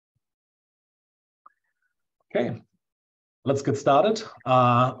Okay, let's get started.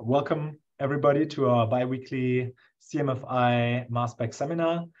 Welcome everybody to our bi-weekly CMFI mass spec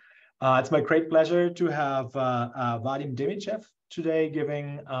seminar. It's my great pleasure to have Vadim Demichev today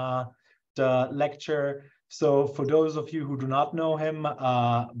giving the lecture. So for those of you who do not know him,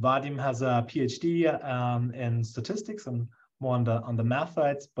 Vadim has a PhD in statistics and more on the math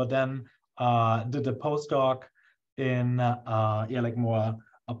side, but then did a postdoc in more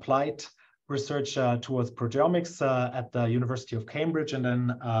applied research towards proteomics at the University of Cambridge and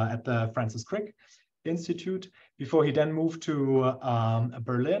then at the Francis Crick Institute, before he then moved to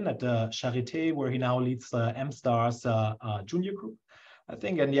Berlin at the Charité, where he now leads MSTAR's junior group, I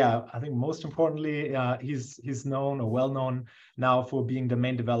think. And yeah, I think most importantly, he's known or well known now for being the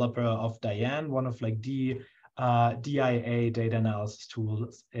main developer of Diane, one of like the DIA data analysis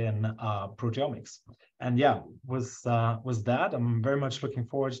tools in proteomics. And yeah, was that. I'm very much looking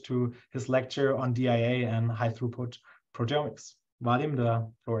forward to his lecture on DIA and high-throughput proteomics. Vadim, the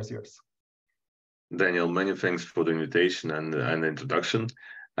floor is yours. Daniel, many thanks for the invitation and the introduction.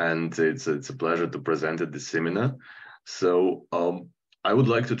 And it's a pleasure to present at this seminar. So I would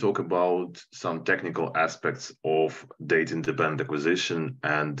like to talk about some technical aspects of data-independent acquisition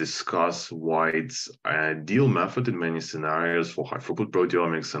and discuss why it's an ideal method in many scenarios for high-throughput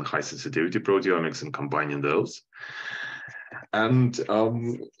proteomics and high-sensitivity proteomics and combining those. And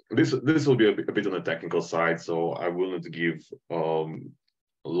this will be a bit on the technical side, so I will not give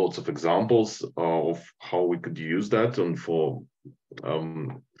lots of examples of how we could use that and for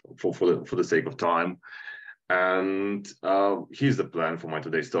the sake of time. And here's the plan for my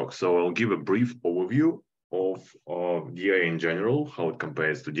today's talk. So I'll give a brief overview of DIA in general, how it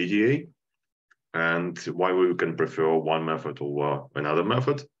compares to DDA, and why we can prefer one method over another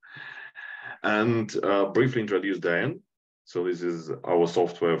method. And briefly introduce Diane. So this is our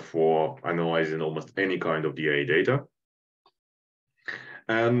software for analyzing almost any kind of DIA data.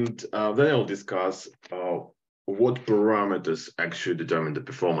 And then I'll discuss what parameters actually determine the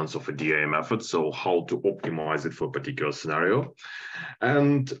performance of a DIA method, so how to optimize it for a particular scenario,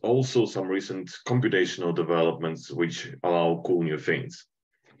 and also some recent computational developments which allow cool new things.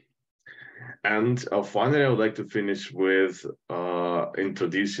 And finally, I would like to finish with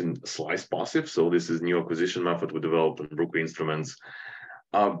introducing slice passive. So this is a new acquisition method we developed on Brooklyn Instruments,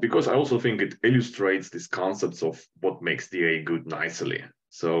 because I also think it illustrates these concepts of what makes DIA good nicely.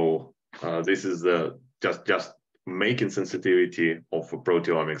 So this is the just making sensitivity of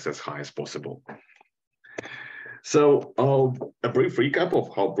proteomics as high as possible. So a brief recap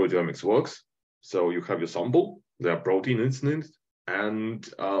of how proteomics works. So you have your sample, there are proteins in it, and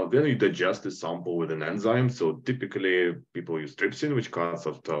then you digest the sample with an enzyme. So typically people use trypsin, which cuts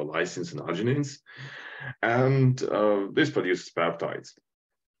off the lysines and arginines, and this produces peptides.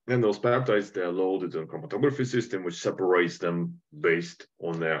 And those peptides, they're loaded on chromatography system, which separates them based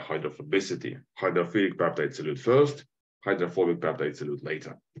on their hydrophobicity. Hydrophilic peptide solute first, hydrophobic peptide solute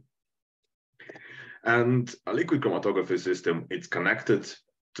later. And a liquid chromatography system, it's connected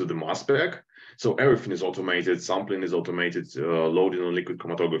to the mass spec. So everything is automated, sampling is automated, loading on liquid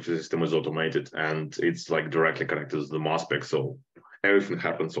chromatography system is automated, and it's like directly connected to the mass spec. So everything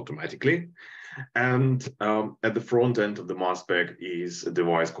happens automatically. And at the front end of the mass spec is a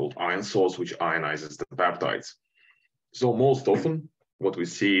device called ion source, which ionizes the peptides. So most often, what we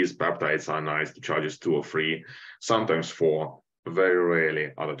see is peptides ionized to charges 2 or 3, sometimes 4, very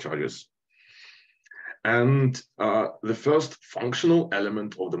rarely other charges. And the first functional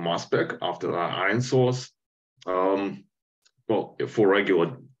element of the mass spec after our ion source, well, for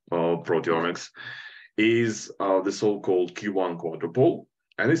regular proteomics, is the so-called Q1 quadrupole.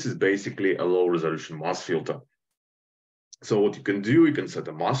 And this is basically a low resolution mass filter. So what you can do, you can set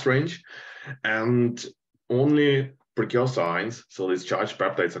a mass range, and only precursor ions, so these charged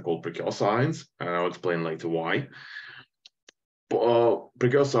peptides are called precursor ions, and I'll explain later why.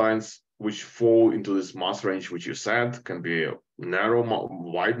 Precursor ions which fall into this mass range which you set can be a narrow,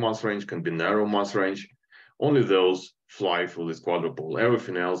 wide mass range, can be narrow mass range. Only those fly through this quadrupole.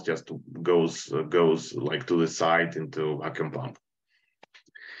 Everything else just goes like to the side into a vacuum pump.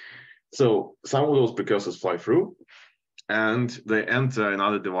 So some of those precursors fly through and they enter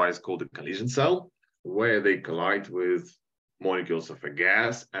another device called a collision cell, where they collide with molecules of a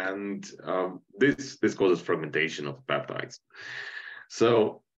gas, and this causes fragmentation of peptides.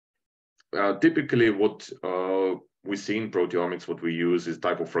 So typically what we see in proteomics, what we use is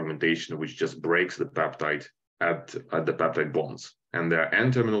type of fragmentation which just breaks the peptide at the peptide bonds. And there are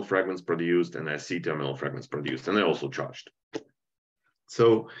N-terminal fragments produced and there are C-terminal fragments produced, and they're also charged.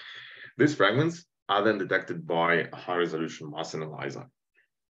 So these fragments are then detected by a high-resolution mass analyzer.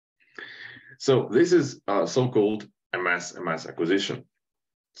 So this is so-called MS acquisition.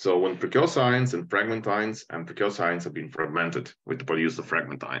 So when precursor ions and fragment ions and precursor ions have been fragmented, we produce the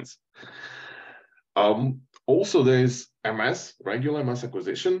fragment ions. Also, there is MS, regular MS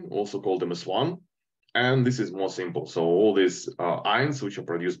acquisition, also called MS1. And this is more simple. So all these ions which are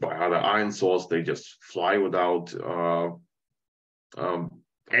produced by other ion source, they just fly without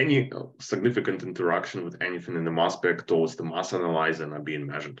any significant interaction with anything in the mass spec towards the mass analyzer and are being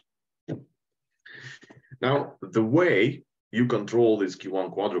measured. Now, the way you control this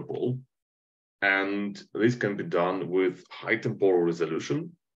Q1 quadrupole, and this can be done with high temporal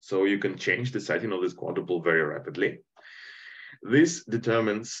resolution, so you can change the setting of this quadrupole very rapidly. This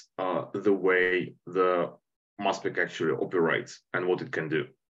determines the way the mass spec actually operates and what it can do.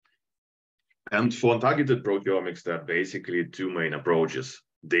 And for targeted proteomics, there are basically two main approaches: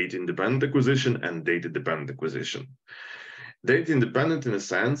 data-independent acquisition and data-dependent acquisition. Data-independent, in a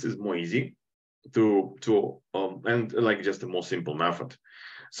sense, is more easy and like just a more simple method.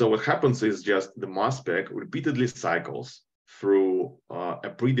 So what happens is just the mass spec repeatedly cycles through a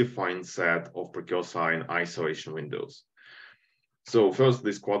predefined set of precursor ion isolation windows. So first,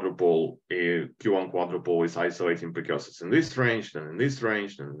 this quadrupole, Q1 quadrupole, is isolating precursors in this range, then in this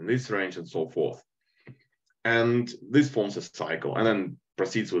range, then in this range, and so forth. And this forms a cycle, and then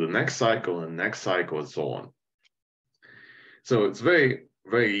proceeds with the next cycle, and next cycle, and so on. So it's very,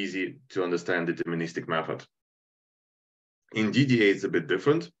 very easy to understand the deterministic method. In DDA, it's a bit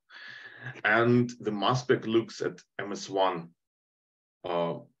different. And the mass spec looks at MS1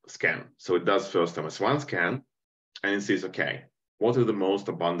 scan. So it does first MS1 scan, and it says, okay, what are the most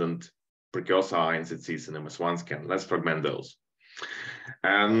abundant precursor ions it sees in MS1 scan? Let's fragment those.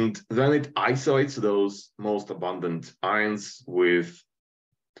 And then it isolates those most abundant ions with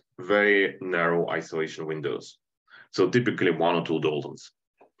very narrow isolation windows. So typically 1 or 2 Daltons.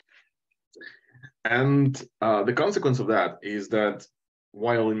 And the consequence of that is that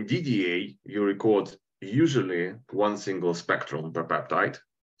while in DDA, you record usually one single spectrum per peptide,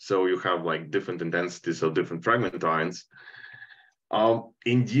 so you have like different intensities of different fragment ions,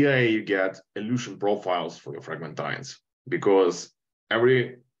 in DIA, you get elution profiles for your fragment ions, because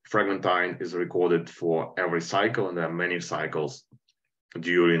every fragment ion is recorded for every cycle, and there are many cycles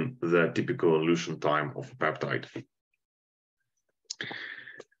during the typical elution time of a peptide.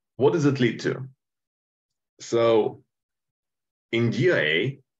 What does it lead to? So in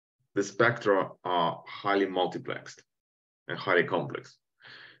DIA, the spectra are highly multiplexed and highly complex.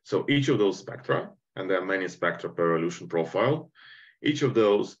 So each of those spectra, and there are many spectra per elution profile, each of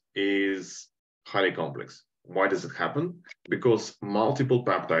those is highly complex. Why does it happen? Because multiple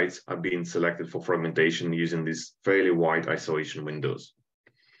peptides are being selected for fragmentation using these fairly wide isolation windows.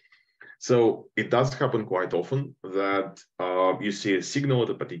 So it does happen quite often that you see a signal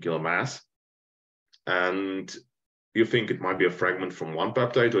at a particular mass, and you think it might be a fragment from one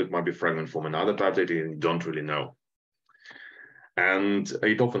peptide, or it might be a fragment from another peptide, and you don't really know. And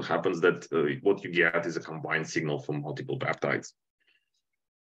it often happens that what you get is a combined signal from multiple peptides.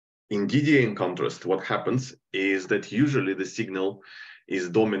 In DDA, in contrast, what happens is that usually the signal is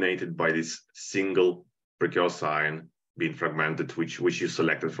dominated by this single precursor ion being fragmented, which you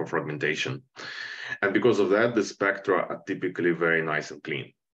selected for fragmentation. And because of that, the spectra are typically very nice and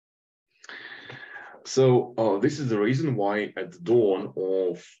clean. So this is the reason why at the dawn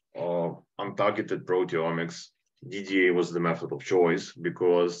of untargeted proteomics, DDA was the method of choice,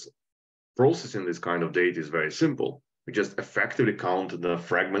 because processing this kind of data is very simple. We just effectively count the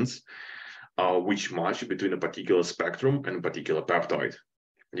fragments which match between a particular spectrum and a particular peptide.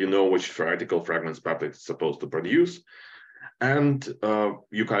 You know which theoretical fragments peptide is supposed to produce, and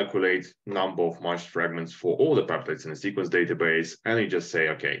you calculate number of matched fragments for all the peptides in a sequence database, and you just say,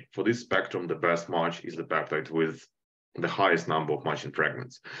 okay, for this spectrum, the best match is the peptide with the highest number of matching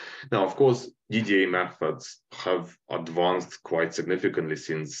fragments. Now, of course, DDA methods have advanced quite significantly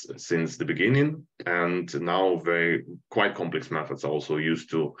since the beginning, and now quite complex methods are also used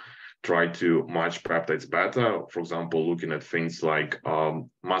to try to match peptides better. For example, looking at things like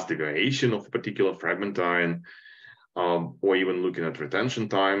mass degradation of a particular fragment ion, or even looking at retention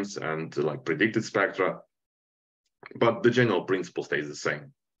times and like predicted spectra. But the general principle stays the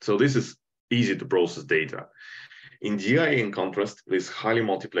same. So this is easy to process data. In DIA, in contrast, these highly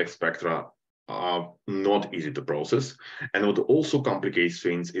multiplex spectra are not easy to process. And what also complicates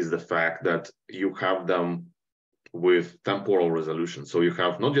things is the fact that you have them with temporal resolution. So you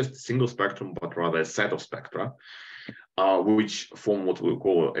have not just a single spectrum, but rather a set of spectra, which form what we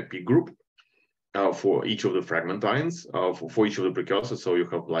call a P group for each of the fragment ions, for each of the precursors. So you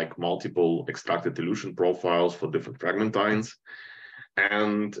have like multiple extracted elution profiles for different fragment ions.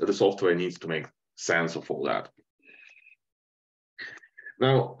 and the software needs to make sense of all that.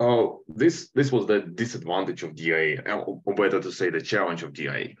 Now, this was the disadvantage of DIA, or better to say the challenge of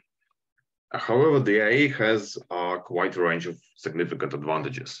DIA. However, DIA has quite a range of significant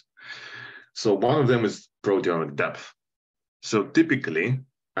advantages. So one of them is proteomic depth. So typically,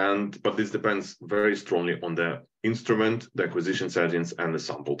 but this depends very strongly on the instrument, the acquisition settings, and the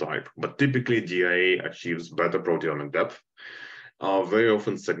sample type. But typically, DIA achieves better proteomic depth, very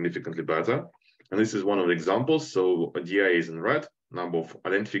often significantly better. And this is one of the examples. So DIA is in red, number of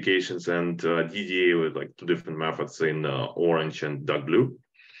identifications, and DDA with like two different methods in orange and dark blue.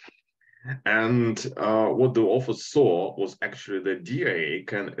 And what the authors saw was actually that DIA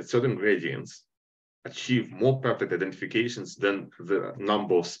can, at certain gradients, achieve more peptide identifications than the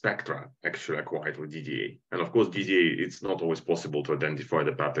number of spectra actually acquired with DDA. And of course, DDA, it's not always possible to identify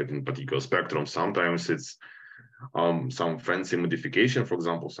the peptide in a particular spectrum. Sometimes it's some fancy modification, for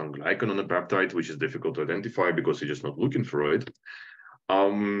example, some glycan on a peptide, which is difficult to identify because you're just not looking for it.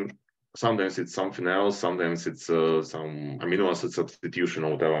 Sometimes it's something else, sometimes it's some amino acid substitution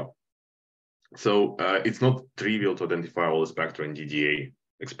or whatever. So it's not trivial to identify all the spectra in DDA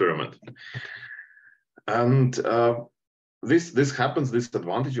experiment. And this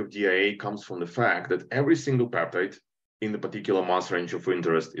advantage of DIA comes from the fact that every single peptide in the particular mass range of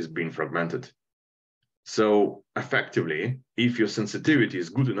interest is being fragmented. So effectively, if your sensitivity is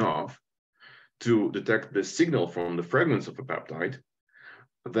good enough to detect the signal from the fragments of a peptide,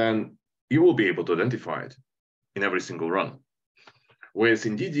 then you will be able to identify it in every single run. Whereas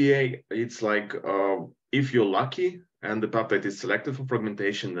in DDA, it's like if you're lucky and the peptide is selected for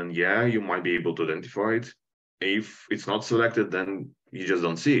fragmentation, then yeah, you might be able to identify it. If it's not selected, then you just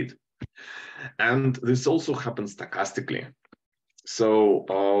don't see it. And this also happens stochastically.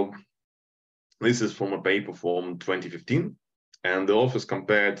 So this is from a paper from 2015, and the authors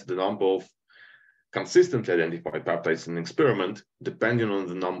compared the number of consistently identified peptides in an experiment depending on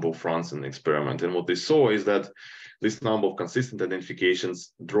the number of runs in the experiment. And what they saw is that this number of consistent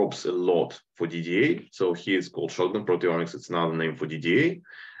identifications drops a lot for DDA. So here it's called shotgun proteomics. It's another name for DDA.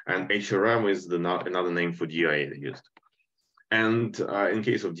 And HRM is another name for DIA they used. And in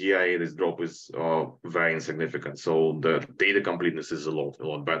case of DIA, this drop is very insignificant. So the data completeness is a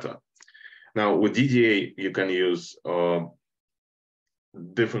lot better. Now with DDA, you can use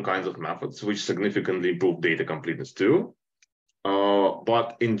different kinds of methods which significantly improve data completeness too.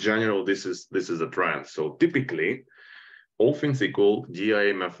 But in general, this is a trend. So typically, all things equal,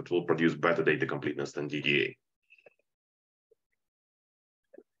 DIA method will produce better data completeness than DDA.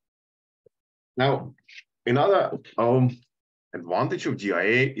 Now, another advantage of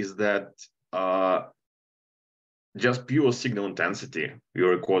DIA is that just pure signal intensity you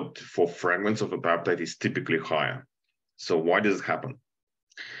record for fragments of a peptide is typically higher. So why does it happen?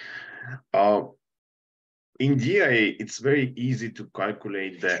 In DIA, it's very easy to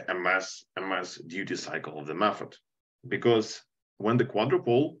calculate the MS duty cycle of the method, because when the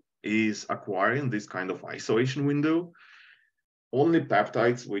quadrupole is acquiring this kind of isolation window, only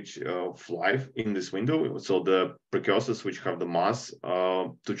peptides which thrive in this window, so the precursors which have the mass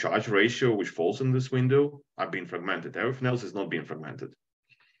to charge ratio which falls in this window, are being fragmented. Everything else is not being fragmented.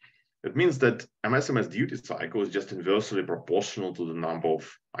 It means that MS duty cycle is just inversely proportional to the number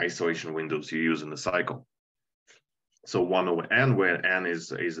of isolation windows you use in the cycle. So 1 over n, where n is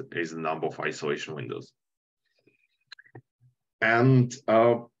the number of isolation windows. And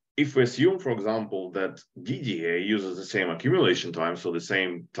if we assume, for example, that DDA uses the same accumulation time, so the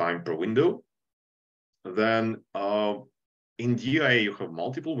same time per window, then in DIA you have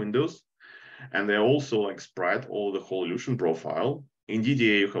multiple windows, and they're also like spread over the whole elution profile. In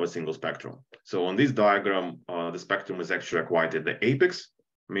DDA, you have a single spectrum. So on this diagram, the spectrum is actually acquired at the apex,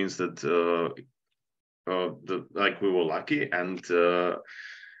 means that we were lucky, and the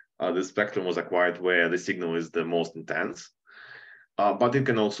spectrum was acquired where the signal is the most intense. But it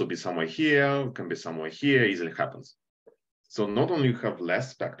can also be somewhere here, it can be somewhere here, easily happens. So not only you have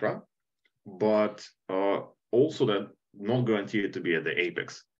less spectra, but also that not guaranteed to be at the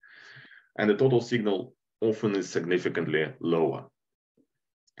apex. And the total signal often is significantly lower.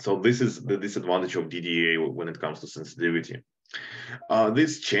 So this is the disadvantage of DDA when it comes to sensitivity.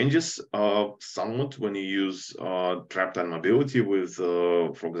 This changes somewhat when you use trap time mobility with,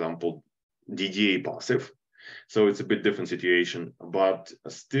 for example, DDA passive. So it's a bit different situation, but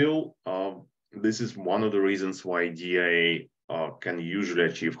still, this is one of the reasons why DIA can usually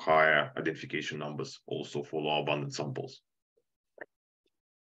achieve higher identification numbers also for low abundant samples.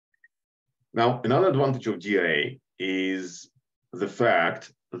 Now, another advantage of DIA is the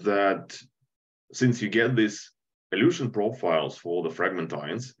fact that since you get this elution profiles for the fragment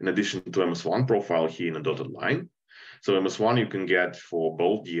ions, in addition to MS1 profile here in a dotted line. So MS1 you can get for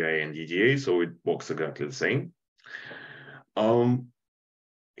both DA and DDA, so it works exactly the same.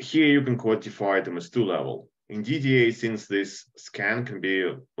 Here you can quantify at MS2 level. In DDA, since this scan can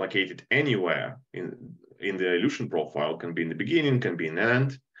be located anywhere in the elution profile, can be in the beginning, can be in the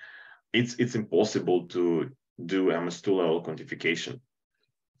end, it's impossible to do MS2 level quantification.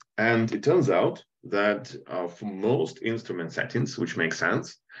 And it turns out that for most instrument settings, which makes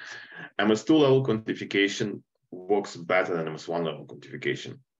sense, MS2 level quantification works better than MS1 level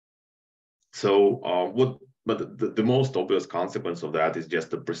quantification. So but the most obvious consequence of that is just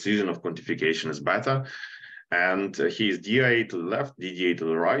the precision of quantification is better. And here is DIA to the left, DDA to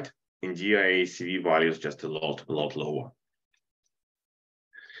the right. In DIA, CV value is just a lot lower.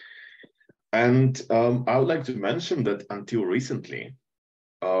 And I would like to mention that until recently,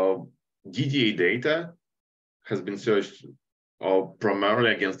 DDA data has been searched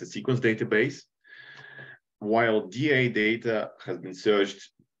primarily against the sequence database, while DA data has been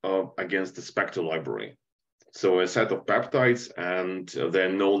searched against the spectral library. So a set of peptides and their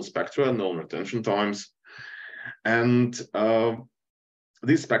known spectra, known retention times. And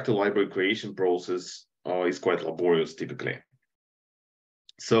this spectral library creation process is quite laborious typically.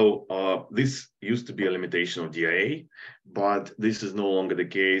 So this used to be a limitation of DIA, but this is no longer the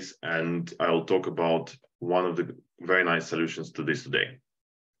case. And I'll talk about one of the very nice solutions to this today.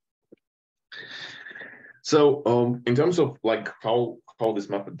 So in terms of like how this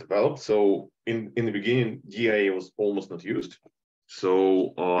method developed, so in the beginning, DIA was almost not used.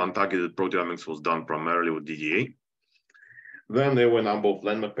 So untargeted proteomics was done primarily with DDA. Then there were a number of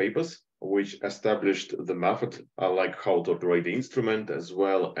landmark papers which established the method, like how to operate the instrument, as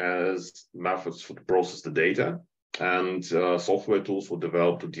well as methods to process the data. And software tools were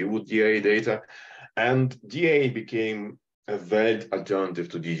developed to deal with DIA data. And DIA became a valid alternative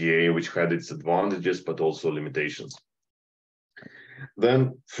to DDA, which had its advantages, but also limitations.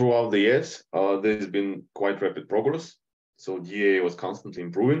 Then throughout the years, there's been quite rapid progress. So DIA was constantly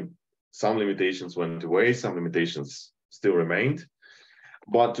improving. Some limitations went away, some limitations still remained.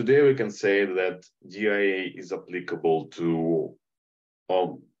 But today we can say that DIA is applicable to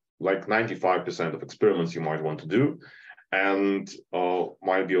like 95% of experiments you might want to do, and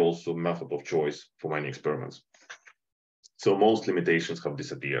might be also method of choice for many experiments. So most limitations have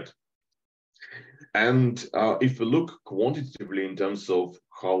disappeared. And if we look quantitatively in terms of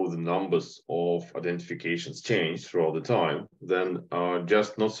how the numbers of identifications change throughout the time, then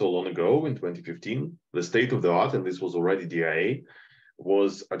just not so long ago in 2015, the state of the art, and this was already DIA,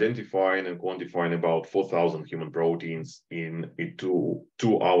 was identifying and quantifying about 4,000 human proteins in a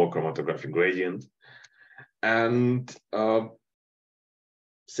two-hour chromatographic gradient. And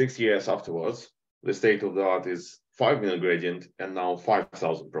 6 years afterwards, the state of the art is 5 million gradient and now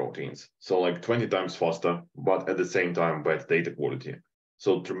 5,000 proteins. So like 20 times faster, but at the same time, better data quality.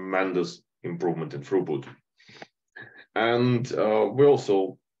 So tremendous improvement in throughput. And we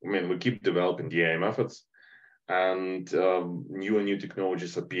also, we keep developing DIA methods, and new and new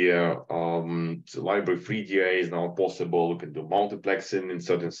technologies appear. Library-free DIA is now possible. We can do multiplexing in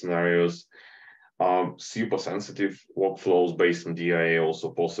certain scenarios. Super sensitive workflows based on DIA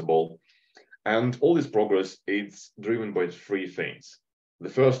also possible. And all this progress is driven by three things. The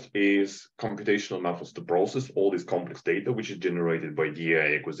first is computational methods to process all this complex data, which is generated by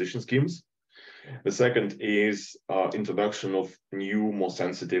DIA acquisition schemes. The second is introduction of new, more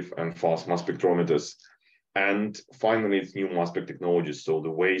sensitive and fast mass spectrometers. And finally, it's new mass spec technologies. So the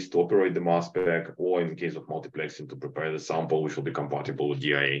ways to operate the mass spec, or in the case of multiplexing, to prepare the sample, which will be compatible with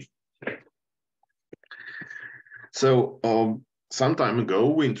DIA. So some time ago,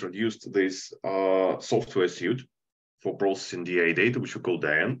 we introduced this software suite for processing DIA data, which we call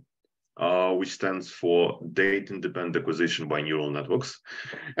DIAN, which stands for Data-Independent Acquisition by Neural Networks.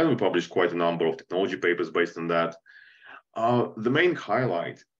 And we published quite a number of technology papers based on that. The main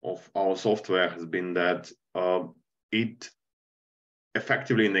highlight of our software has been that it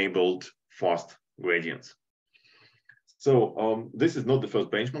effectively enabled fast gradients. So this is not the first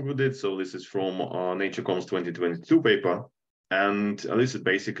benchmark we did. So this is from Nature Comms 2022 paper. And this is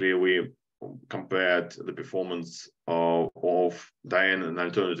basically, we compared the performance of DIAN and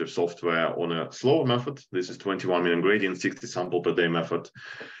alternative software on a slower method. This is 21 million gradient, 60 sample per day method,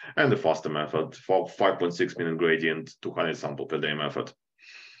 and the faster method for 5.6 million gradient, 200 sample per day method.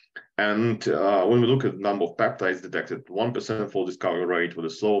 And when we look at the number of peptides detected, 1% full discovery rate. With a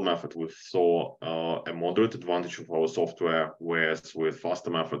slower method, we saw a moderate advantage of our software, whereas with faster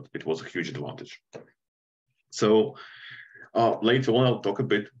method, it was a huge advantage. So later on, I'll talk a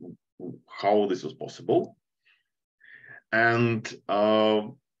bit how this was possible. And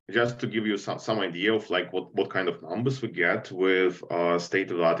just to give you some idea of like what kind of numbers we get with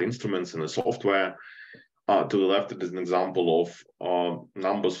state-of-the-art instruments and the software. To the left, it is an example of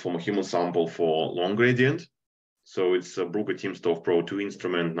numbers from a human sample for long gradient. So it's a Bruker TeamStove Pro 2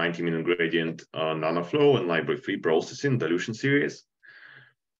 instrument, 90-minute gradient nanoflow and library-free processing dilution series.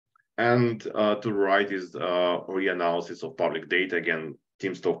 And to the right is reanalysis of public data, again,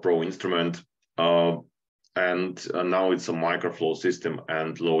 TeamStove Pro instrument. And now it's a microflow system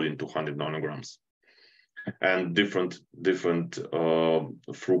and loading 200 nanograms. And different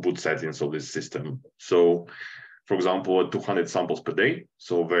throughput settings of this system. So, for example, 200 samples per day,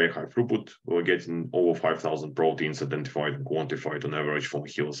 so very high throughput. We're getting over 5,000 proteins identified and quantified on average from a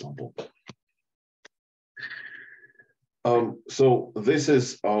HeLa sample. So this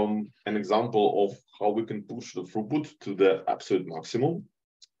is an example of how we can push the throughput to the absolute maximum.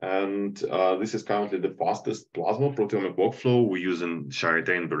 And this is currently the fastest plasma proteomic workflow we use in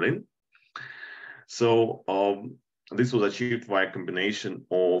Charité in Berlin. So this was achieved by a combination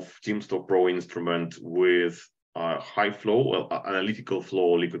of TeamStove Pro instrument with high flow, analytical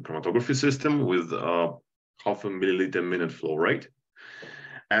flow liquid chromatography system with 0.5 milliliter minute flow rate.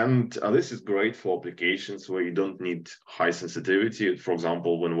 And this is great for applications where you don't need high sensitivity, for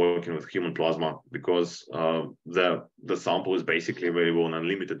example, when working with human plasma, because the sample is basically available in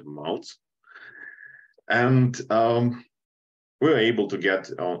unlimited amounts. And we're able to get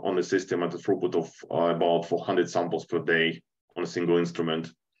on the system at a throughput of about 400 samples per day on a single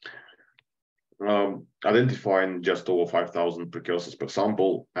instrument, identifying just over 5,000 precursors per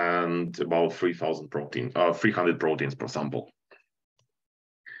sample and about 300 proteins per sample.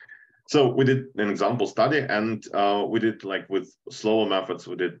 So we did an example study, and we did like with slower methods,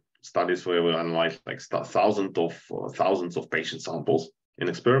 we did studies where we analyzed like thousands of patient samples in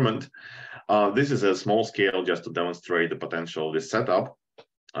experiment. This is a small scale just to demonstrate the potential of this setup.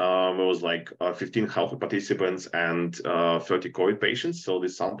 It was like 15 healthy participants and 30 COVID patients. So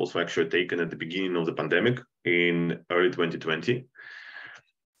these samples were actually taken at the beginning of the pandemic in early 2020.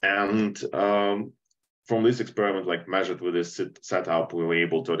 And from this experiment, like measured with this setup, we were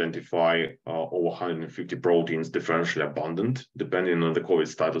able to identify over 150 proteins differentially abundant, depending on the COVID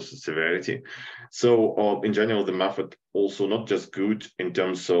status and severity. So in general, the method also not just good in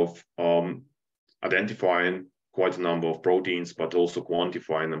terms of identifying quite a number of proteins, but also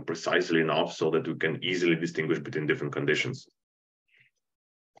quantifying them precisely enough so that we can easily distinguish between different conditions.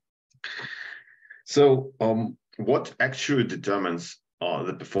 So what actually determines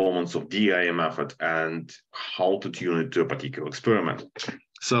the performance of DIA method and how to tune it to a particular experiment?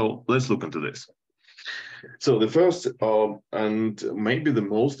 So let's look into this. So the first and maybe the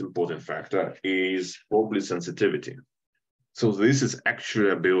most important factor is probably sensitivity. So this is actually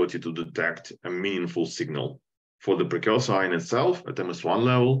ability to detect a meaningful signal for the precursor ion itself at MS1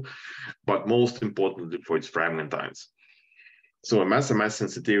 level, but most importantly for its fragment ions. So mass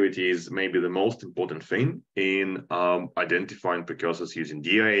sensitivity is maybe the most important thing in identifying precursors using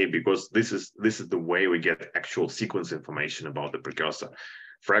DIA, because this is the way we get actual sequence information about the precursor.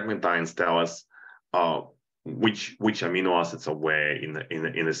 Fragment ions tell us which amino acids are where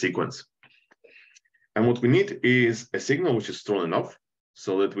in the sequence. And what we need is a signal which is strong enough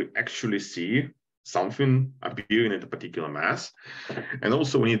so that we actually see something appearing at a particular mass. And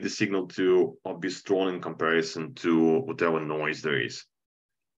also we need the signal to be strong in comparison to whatever noise there is.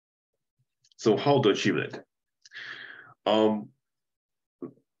 So how to achieve that?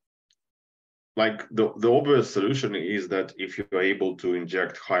 Like the obvious solution is that if you are able to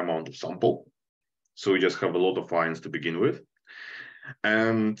inject high amount of sample, so you just have a lot of ions to begin with,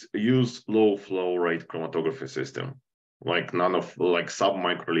 and use low flow rate chromatography system, like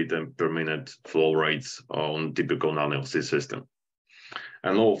sub-microliter per minute flow rates on typical non-LC system.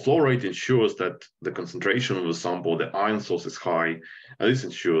 And low flow rate ensures that the concentration of the sample, the ion source is high, and this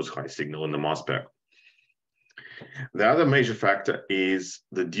ensures high signal in the mass spec. The other major factor is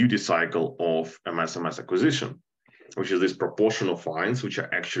the duty cycle of a mass acquisition, which is this proportion of ions which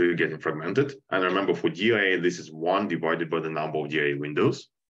are actually getting fragmented. And remember, for DIA, this is 1 divided by the number of DIA windows.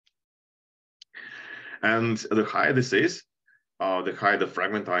 And the higher this is, the higher the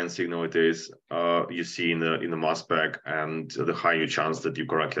fragment ion signal it is, you see in the mass spec, and the higher your chance that you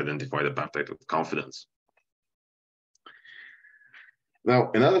correctly identify the peptide with confidence. Now,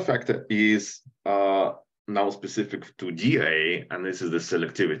 another factor is now specific to DIA, and this is the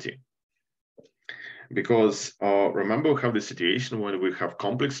selectivity. Because remember, we have the situation when we have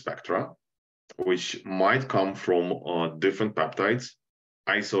complex spectra, which might come from different peptides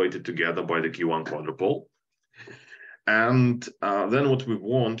isolated together by the Q1 quadrupole. And then what we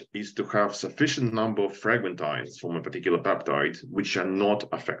want is to have sufficient number of fragment ions from a particular peptide, which are not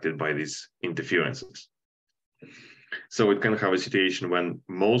affected by these interferences. So it can have a situation when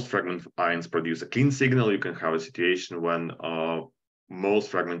most fragment ions produce a clean signal. You can have a situation when most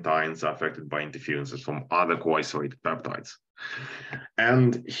fragment ions are affected by interferences from other co-isolated peptides.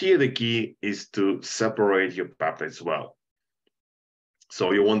 And here the key is to separate your peptides well.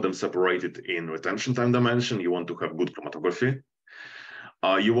 So you want them separated in retention time dimension. You want to have good chromatography.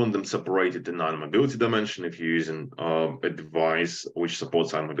 You want them separated in ion mobility dimension if you're using a device which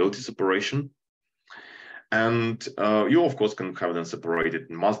supports ion mobility separation. And you, of course, can have them separated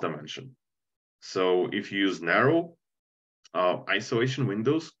in mass dimension. So if you use narrow isolation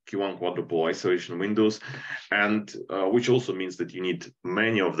windows, Q1 quadruple isolation windows, and which also means that you need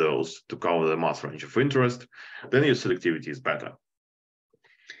many of those to cover the mass range of interest, then your selectivity is better.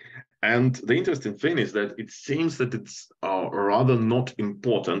 And the interesting thing is that it seems that it's rather not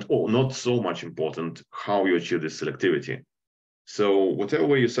important, or not so much important, how you achieve this selectivity. So whatever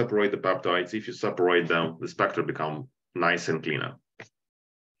way you separate the peptides, if you separate them, the spectra become nice and cleaner.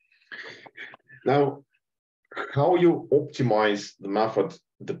 Now, how you optimize the method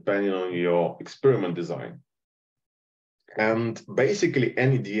depending on your experiment design. And basically,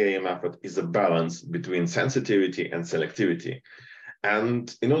 any DA method is a balance between sensitivity and selectivity.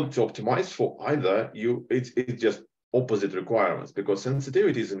 And in order to optimize for either, it's just opposite requirements, because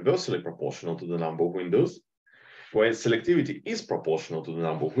sensitivity is inversely proportional to the number of windows, whereas selectivity is proportional to the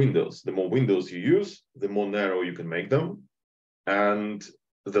number of windows. The more windows you use, the more narrow you can make them, and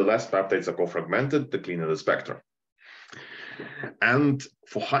the less peptides are co-fragmented, the cleaner the spectra. And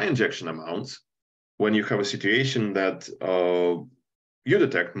for high injection amounts, when you have a situation that you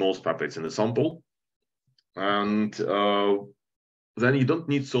detect most peptides in the sample, and then you don't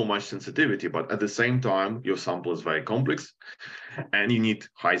need so much sensitivity, but at the same time, your sample is very complex and you need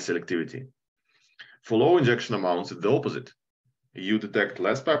high selectivity. For low injection amounts, it's the opposite. You detect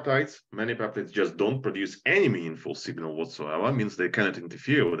less peptides. Many peptides just don't produce any meaningful signal whatsoever, means they cannot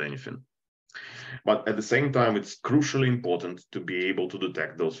interfere with anything. But at the same time, it's crucially important to be able to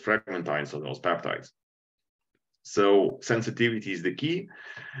detect those fragment ions of those peptides. So sensitivity is the key.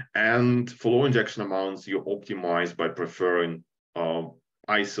 And for low injection amounts, you optimize by preferring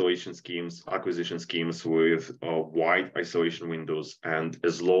isolation schemes, acquisition schemes with wide isolation windows and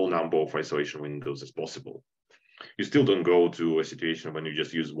as low number of isolation windows as possible. You still don't go to a situation when you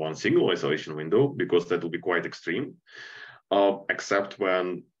just use one single isolation window, because that will be quite extreme, except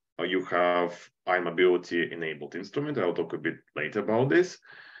when you have ion mobility enabled instrument. I'll talk a bit later about this.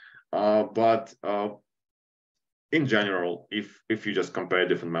 But in general, if you just compare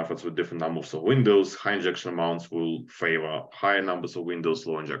different methods with different numbers of windows, high injection amounts will favor higher numbers of windows,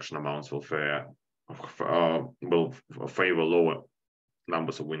 low injection amounts will favor lower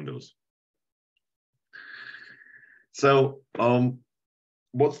numbers of windows. So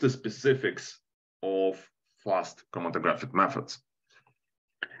what's the specifics of fast chromatographic methods?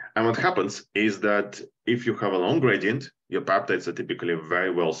 And what happens is that if you have a long gradient, your peptides are typically very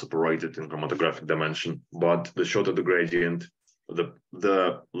well separated in chromatographic dimension, but the shorter the gradient,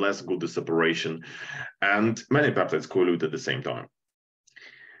 the less good the separation, and many peptides collude at the same time.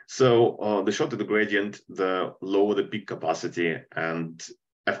 So the shorter the gradient, the lower the peak capacity, and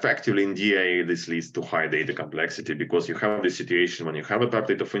effectively in DA, this leads to high data complexity, because you have this situation when you have a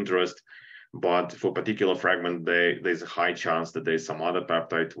peptide of interest, but for a particular fragment, there's a high chance that there's some other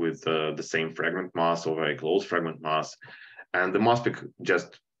peptide with the same fragment mass or very close fragment mass. And the mass spec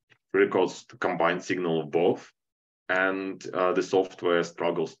just records the combined signal of both. And the software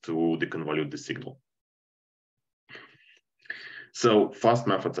struggles to deconvolute the signal. So fast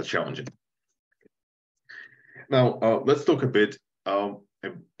methods are challenging. Now, let's talk a bit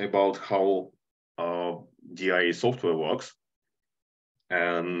about how DIA software works,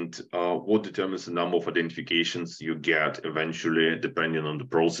 and what determines the number of identifications you get eventually, depending on the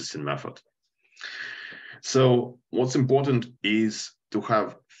processing method. So what's important is to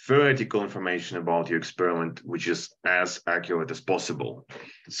have theoretical information about your experiment, which is as accurate as possible.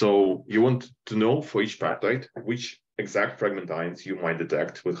 So you want to know for each peptide which exact fragment ions you might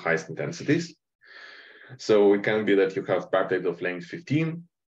detect with highest intensities. So it can be that you have peptide of length 15.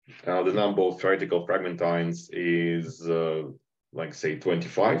 The number of theoretical fragment ions is like say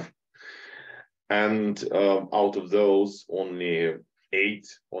 25, and out of those only 8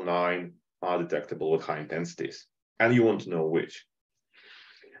 or 9 are detectable with high intensities, and you want to know which.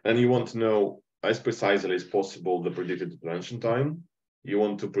 And you want to know as precisely as possible the predicted detention time. You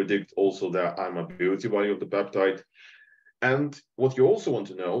want to predict also the ion mobility value of the peptide, And what you also want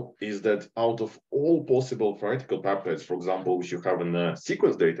to know is that out of all possible theoretical peptides, for example, which you have in the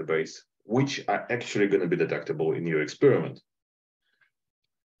sequence database, which are actually going to be detectable in your experiment.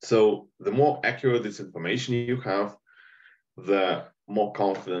 So the more accurate this information you have, the more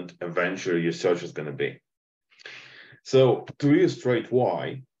confident eventually your search is going to be. So to illustrate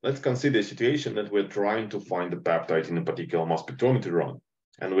why, let's consider a situation that we're trying to find the peptide in a particular mass spectrometry run,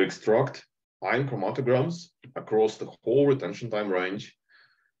 and we extract ion chromatograms across the whole retention time range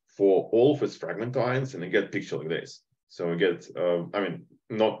for all of its fragment ions, and you get a picture like this. So we get,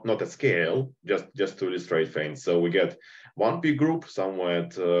 not at scale, just to illustrate things. So we get one peak group somewhere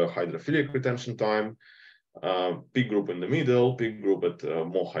at hydrophilic retention time, peak group in the middle, peak group at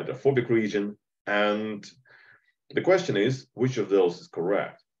more hydrophobic region. And the question is, which of those is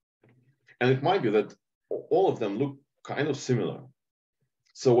correct? And it might be that all of them look kind of similar.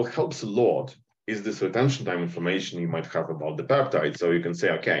 So what helps a lot is this retention time information you might have about the peptide. So you can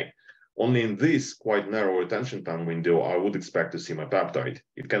say, okay, only in this quite narrow retention time window, I would expect to see my peptide.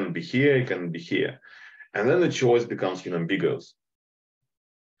 It can be here, it can be here. And then the choice becomes unambiguous.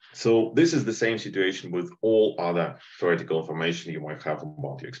 So this is the same situation with all other theoretical information you might have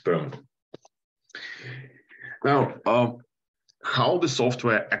about your experiment. Now, how the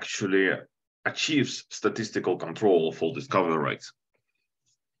software actually achieves statistical control of all discovery rates.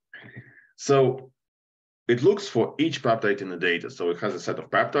 So it looks for each peptide in the data. So it has a set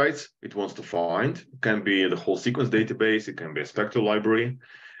of peptides it wants to find. It can be the whole sequence database. It can be a spectral library.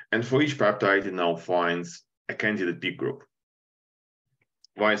 And for each peptide, it now finds a candidate peak group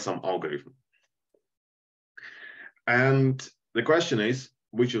via some algorithm. And the question is,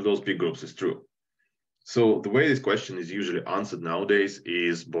 which of those peak groups is true? So the way this question is usually answered nowadays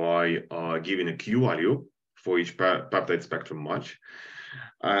is by giving a Q value for each peptide spectrum match.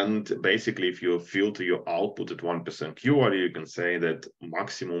 And basically, if you filter your output at 1% Q value, you can say that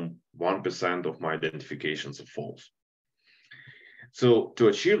maximum 1% of my identifications are false. So to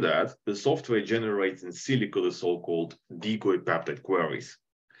achieve that, the software generates in silico the so-called decoy peptide queries.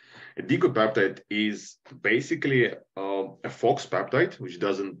 A decoy peptide is basically a Fox peptide, which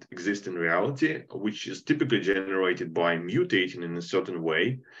doesn't exist in reality, which is typically generated by mutating in a certain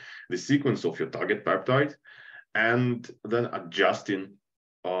way the sequence of your target peptide and then adjusting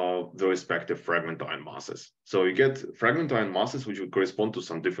the respective fragment ion masses. So you get fragment ion masses which would correspond to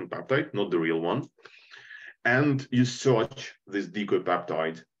some different peptide, not the real one. And you search this decoy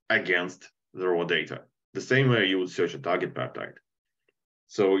peptide against the raw data, the same way you would search a target peptide.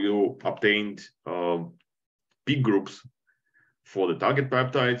 So you obtained peak groups for the target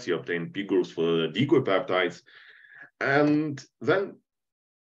peptides, you obtained peak groups for the decoy peptides, and then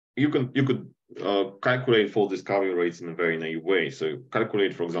you could calculate false discovery rates in a very naive way. So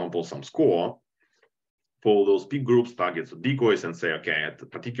calculate, for example, some score for those peak groups, targets, or decoys, and say, okay, at a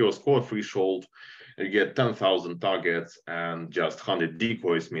particular score threshold, you get 10,000 targets and just 100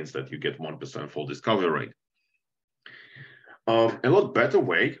 decoys means that you get 1% false discovery rate. A lot better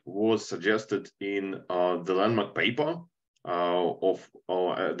way was suggested in the landmark paper of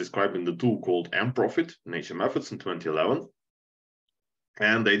describing the tool called mProfit, Nature Methods in 2011.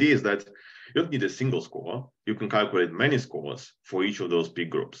 And the idea is that you don't need a single score. You can calculate many scores for each of those peak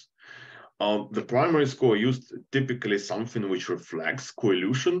groups. The primary score used typically something which reflects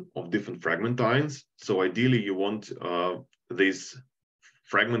coelution of different fragment ions. So ideally, you want these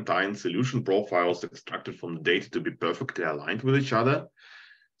fragment ion solution profiles extracted from the data to be perfectly aligned with each other.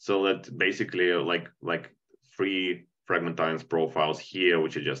 So that basically like 3 fragment ions profiles here,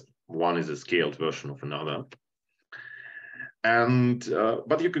 which are just one is a scaled version of another. And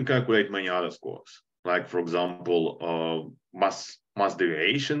but you can calculate many other scores, like for example, mass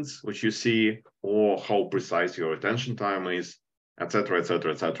deviations, which you see, or how precise your retention time is, etc.,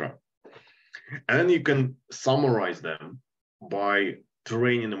 etc., etc. And then you can summarize them by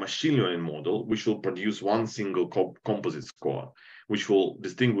training a machine learning model, which will produce one single composite score, which will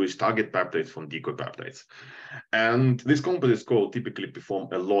distinguish target peptides from decoy peptides. And this composite score will typically perform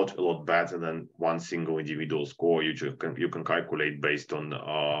a lot better than one single individual score you can calculate based on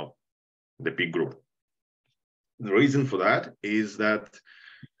the peak group. The reason for that is that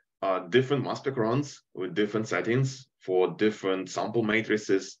different mass spec runs with different settings for different sample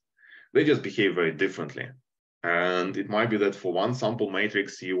matrices, they just behave very differently. And it might be that for one sample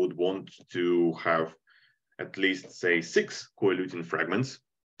matrix, you would want to have at least, say, 6 coeluting fragments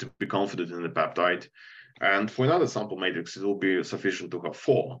to be confident in the peptide. And for another sample matrix, it will be sufficient to have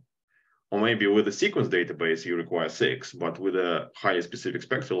 4. Or maybe with a sequence database, you require 6, but with a highly specific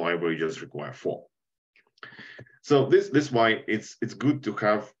spectral library, you just require 4. So this is why it's good to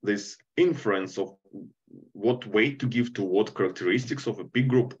have this inference of what weight to give to what characteristics of a P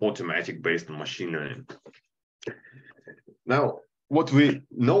group automatic based on machine learning. Now, what we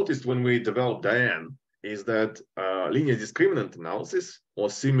noticed when we developed Diane is that linear discriminant analysis or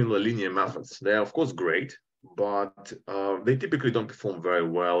similar linear methods, they are of course great, but they typically don't perform very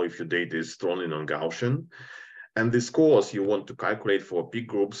well if your data is strongly non-Gaussian. And the scores you want to calculate for P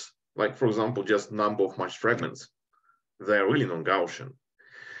groups, like for example, just number of matched fragments, they're really non-Gaussian.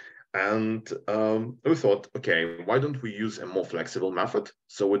 And we thought, okay, why don't we use a more flexible method?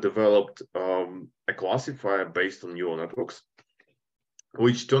 So we developed a classifier based on neural networks,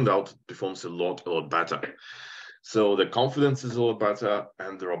 which turned out performs a lot better. So the confidence is a lot better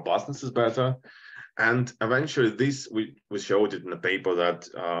and the robustness is better. And eventually this, we showed it in a paper that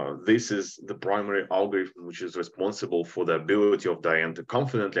this is the primary algorithm which is responsible for the ability of Diane to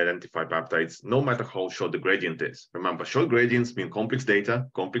confidently identify peptides, no matter how short the gradient is. Remember, short gradients mean complex data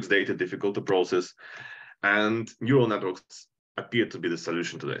difficult to process, and neural networks appear to be the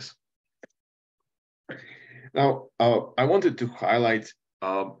solution to this. Now, I wanted to highlight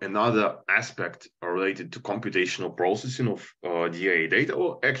another aspect related to computational processing of DA data,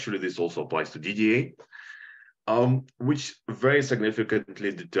 or actually this also applies to DDA, which very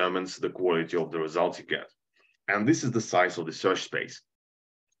significantly determines the quality of the results you get. And this is the size of the search space.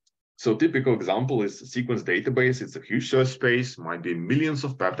 So typical example is a sequence database. It's a huge search space, might be millions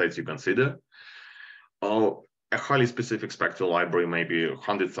of peptides you consider. A highly specific spectral library, maybe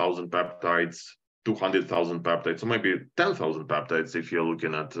 100,000 peptides, 200,000 peptides, or maybe 10,000 peptides if you're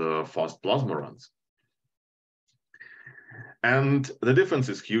looking at fast plasma runs. And the difference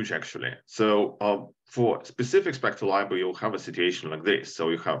is huge, actually. So for specific spectral library, you'll have a situation like this. So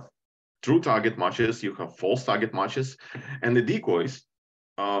you have true target matches, you have false target matches, and the decoys,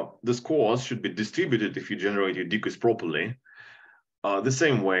 the scores should be distributed if you generate your decoys properly, the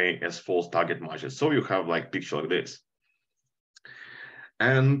same way as false target matches. So you have like picture like this.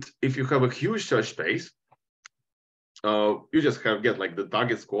 And if you have a huge search space, you just get like the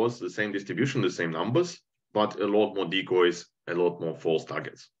target scores, the same distribution, the same numbers, but a lot more decoys, a lot more false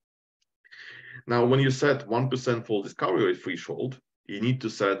targets. Now, when you set 1% false discovery rate threshold, you need to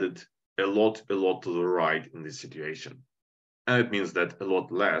set it a lot to the right in this situation. And it means that a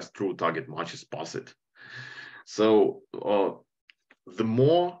lot less true target matches pass it. So the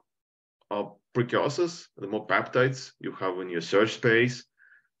more precursors, the more peptides you have in your search space,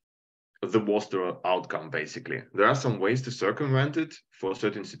 the worse the outcome, basically. There are some ways to circumvent it for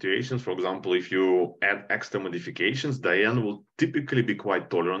certain situations. For example, if you add extra modifications, Diane will typically be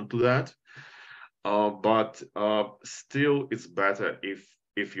quite tolerant to that. But still, it's better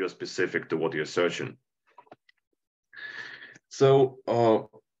if you're specific to what you're searching. So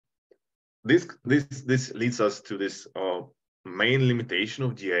this leads us to this main limitation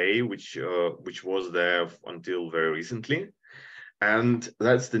of DA, which was there until very recently. And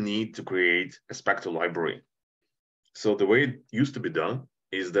that's the need to create a spectral library. So the way it used to be done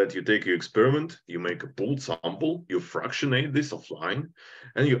is that you take your experiment, you make a pooled sample, you fractionate this offline,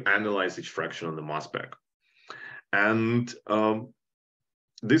 and you analyze each fraction on the mass spec. And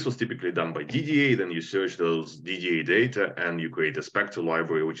this was typically done by DDA. Then you search those DDA data and you create a spectral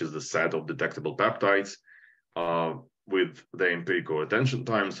library, which is the set of detectable peptides with the empirical attention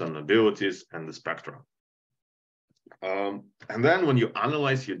times and abilities and the spectra. And then when you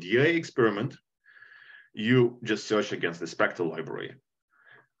analyze your DA experiment, you just search against the spectral library.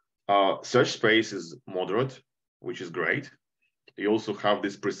 Search space is moderate, which is great. You also have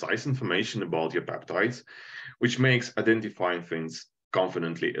this precise information about your peptides, which makes identifying things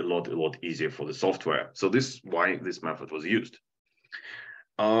confidently a lot easier for the software. So this is why this method was used.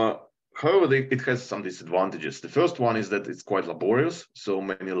 However, it has some disadvantages. The first one is that it's quite laborious, so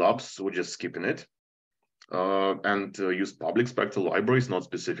many labs were just skipping it. And use public spectral libraries not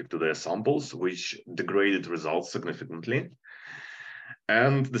specific to their samples, which degraded results significantly.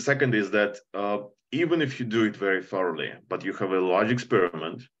 And the second is that even if you do it very thoroughly, but you have a large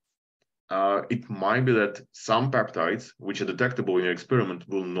experiment, it might be that some peptides which are detectable in your experiment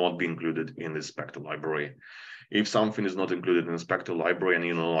will not be included in the spectral library. If something is not included in the spectral library and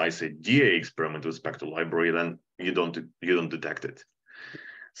you analyze a DA experiment with spectral library, then you don't detect it.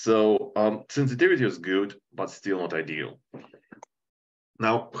 So sensitivity is good, but still not ideal.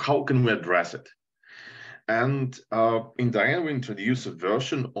 Now, how can we address it? And in Diane, we introduce a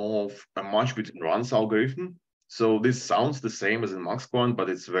version of a match between runs algorithm. So this sounds the same as in MaxQuant, but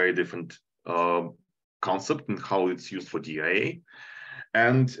it's a very different concept in how it's used for DA.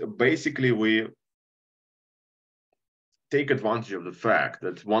 And basically, we take advantage of the fact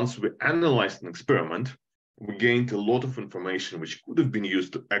that once we analyze an experiment, we gained a lot of information which could have been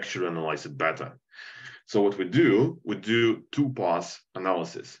used to actually analyze it better. So what we do two-pass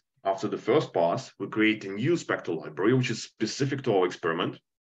analysis. After the first pass, we create a new spectral library, which is specific to our experiment.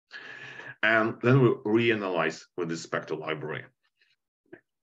 And then we reanalyze with this spectral library.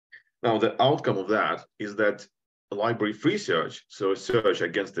 Now, the outcome of that is that a library-free search, so a search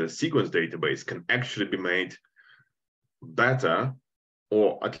against the sequence database, can actually be made better,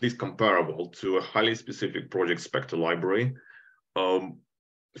 or at least comparable to a highly specific project spectral library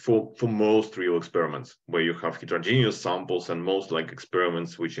for most real experiments, where you have heterogeneous samples and most like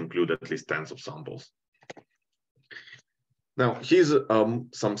experiments which include at least tens of samples. Now, here's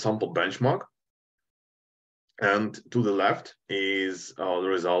some sample benchmark. And to the left is the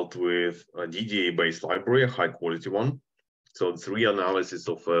result with a DDA-based library, a high-quality one. So it's reanalysis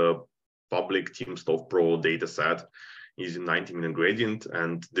of a public timsTOF Pro data set using 90 million gradient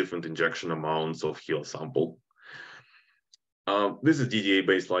and different injection amounts of HeLa sample. This is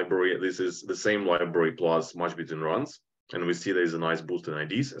DDA-based library. This is the same library plus much between runs. And we see there's a nice boost in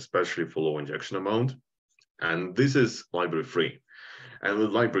IDs, especially for low injection amount. And this is library-free. And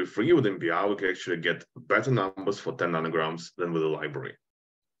with library-free, with MBR, we can actually get better numbers for 10 nanograms than with a library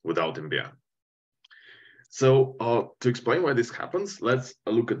without MBR. So to explain why this happens, let's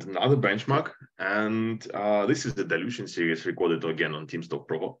look at another benchmark. And this is the dilution series recorded again on timsTOF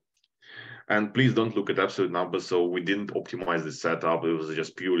Pro. And please don't look at absolute numbers. So we didn't optimize the setup. It was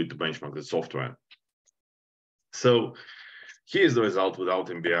just purely to benchmark the software. So here's the result without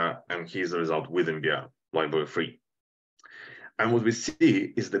MBR, and here's the result with MBR, library-free. And what we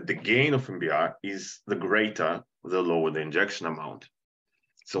see is that the gain of MBR is the greater the lower the injection amount.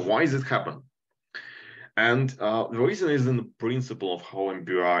 So why does it happen? And the reason is in the principle of how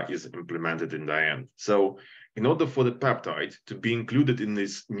MBR is implemented in the end. So in order for the peptide to be included in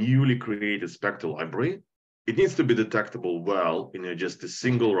this newly created spectral library, it needs to be detectable well in just a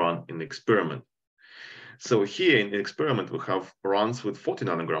single run in the experiment. So here in the experiment, we have runs with 40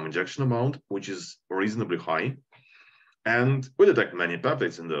 nanogram injection amount, which is reasonably high. And we detect many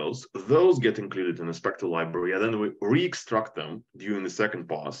peptides in those. Those get included in the spectral library, and then we re-extract them during the second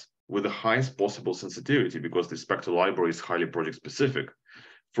pass with the highest possible sensitivity, because the spectral library is highly project-specific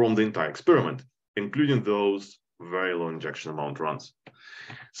from the entire experiment, including those very low injection amount runs.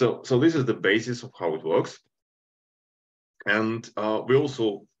 So this is the basis of how it works. And we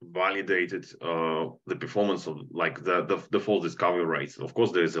also validated the performance of like the fault discovery rates. Of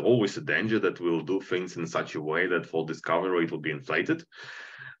course, there is always a danger that we'll do things in such a way that fault discovery rate will be inflated.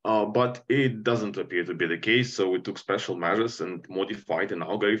 But it doesn't appear to be the case. So we took special measures and modified an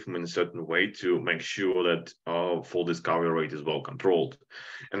algorithm in a certain way to make sure that fault discovery rate is well controlled.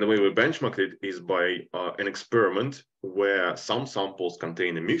 And the way we benchmarked it is by an experiment where some samples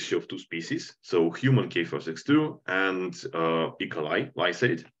contain a mixture of two species, so human K462 and E. coli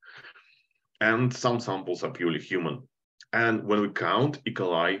lysate, and some samples are purely human. And when we count E.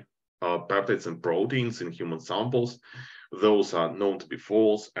 coli peptides and proteins in human samples, those are known to be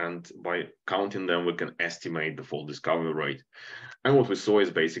false, and by counting them, we can estimate the fault discovery rate. And what we saw is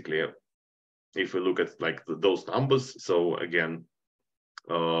basically, if we look at like those numbers, so again,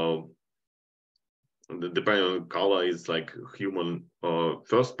 depending on color, is like human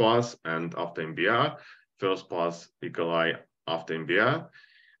first pass and after MBR, first pass E. coli after MBR,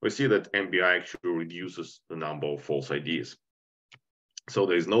 we see that MBR actually reduces the number of false IDs. So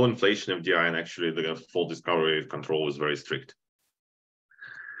there is no inflation of DI, and actually the fault discovery control is very strict.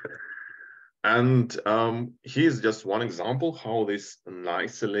 And here's just one example how this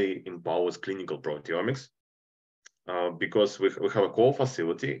nicely empowers clinical proteomics. Because we have a core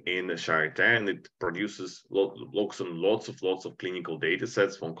facility in Charité, and it produces lots of clinical data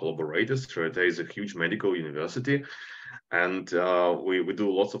sets from collaborators. Charité is a huge medical university, and we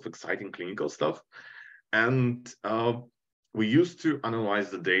do lots of exciting clinical stuff. And we used to analyze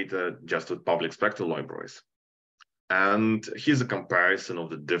the data just with public spectral libraries. And here's a comparison of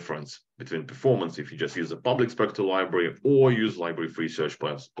the difference between performance if you just use a public spectral library or use library-free search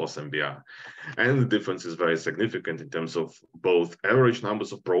plus MBR. And the difference is very significant in terms of both average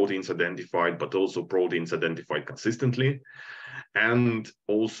numbers of proteins identified, but also proteins identified consistently, and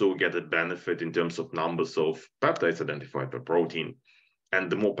also get a benefit in terms of numbers of peptides identified per protein. And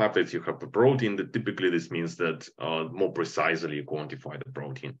the more peptides you have per protein, typically this means that more precisely you quantify the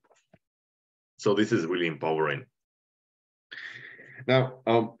protein. So this is really empowering. Now,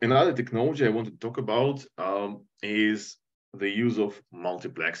 another technology I want to talk about is the use of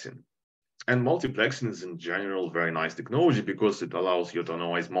multiplexing. And multiplexing is in general very nice technology because it allows you to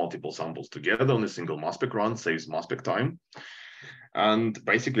analyze multiple samples together on a single mass spec run, saves mass spec time. And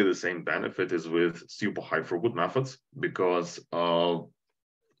basically the same benefit is with super high throughput methods, because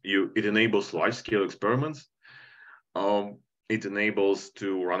it enables large scale experiments. It enables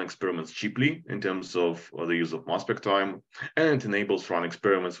to run experiments cheaply in terms of the use of mass spec time, and it enables run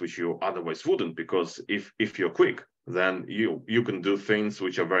experiments which you otherwise wouldn't, because if you're quick, then you can do things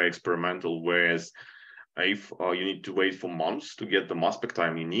which are very experimental, whereas if you need to wait for months to get the mass spec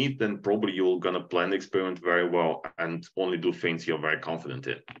time you need, then probably you're going to plan the experiment very well and only do things you're very confident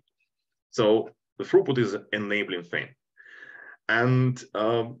in. So the throughput is an enabling thing. And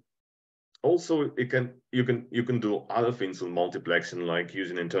also you can do other things in multiplexing, like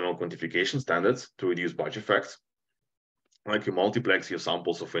using internal quantification standards to reduce batch effects. Like you multiplex your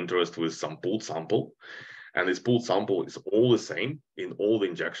samples of interest with some pooled sample, and this pooled sample is all the same in all the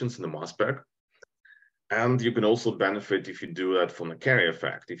injections in the mass spec. And you can also benefit if you do that from a carrier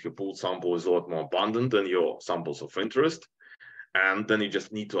effect. If your pooled sample is a lot more abundant than your samples of interest, and then you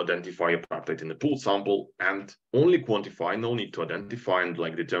just need to identify a peptide in the pooled sample and only quantify, no need to identify and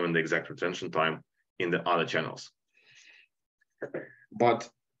like determine the exact retention time in the other channels. But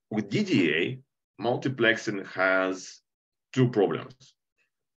with DDA, multiplexing has two problems.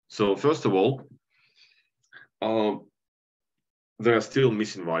 So first of all, there are still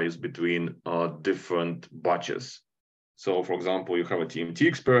missing values between different batches. So for example, you have a TMT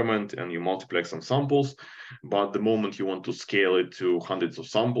experiment and you multiplex some samples, but the moment you want to scale it to hundreds of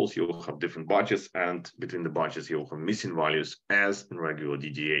samples, you'll have different batches, and between the batches, you'll have missing values as in regular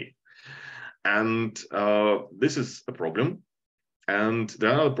DDA. And this is a problem. And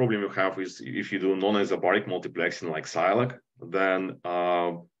the other problem you have is if you do non-isobaric multiplexing like SILAC, then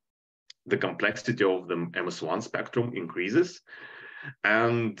the complexity of the MS1 spectrum increases.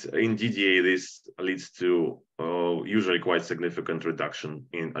 And in DDA, this leads to usually quite significant reduction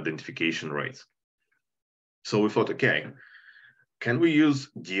in identification rates. So we thought, okay, can we use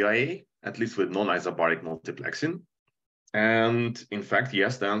DIA, at least with non-isobaric multiplexing? And in fact,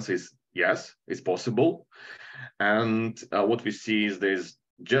 yes, the answer is yes, it's possible. And what we see is there's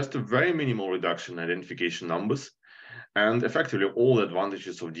just a very minimal reduction in identification numbers. And effectively, all the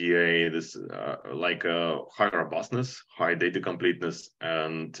advantages of DA, this like high robustness, high data completeness,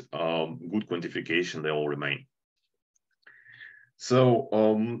 and good quantification, they all remain.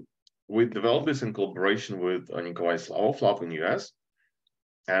 So we developed this in collaboration with Nikolai Slavov in US,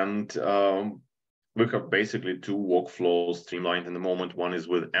 and we have basically two workflows streamlined in the moment. One is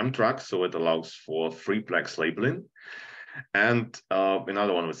with MTRAC, so it allows for 3-plex labeling, and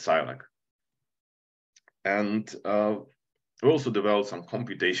another one with SILAC. And we also developed some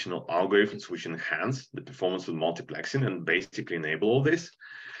computational algorithms which enhance the performance with multiplexing and basically enable all this,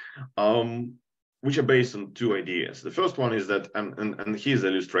 which are based on two ideas. The first one is that, and here's the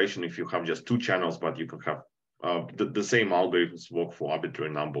illustration, if you have just two channels, but you can have the same algorithms work for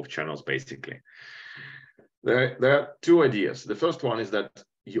arbitrary number of channels, basically. There are two ideas. The first one is that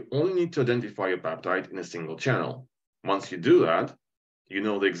you only need to identify a peptide in a single channel. Once you do that, you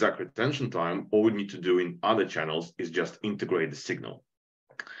know the exact retention time. All we need to do in other channels is just integrate the signal.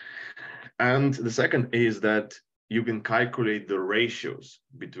 And the second is that you can calculate the ratios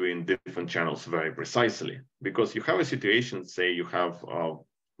between different channels very precisely, because you have a situation, say you have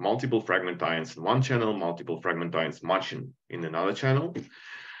multiple fragment ions in one channel, multiple fragment ions matching in another channel,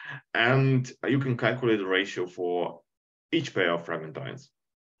 and you can calculate the ratio for each pair of fragment ions.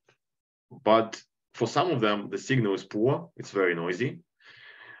 But for some of them, the signal is poor, it's very noisy.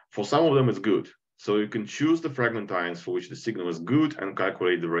 For some of them, it's good. So you can choose the fragment ions for which the signal is good and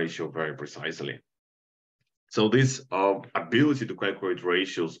calculate the ratio very precisely. So this ability to calculate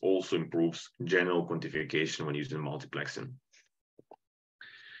ratios also improves general quantification when using multiplexing.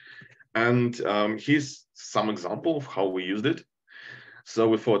 And here's some example of how we used it. So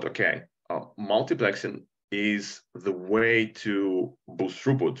we thought, okay, multiplexing is the way to boost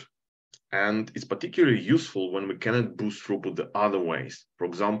throughput. And it's particularly useful when we cannot boost throughput the other ways. For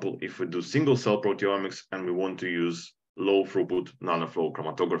example, if we do single cell proteomics and we want to use low throughput nanoflow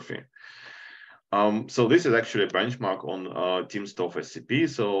chromatography. So this is actually a benchmark on timsTOF SCP,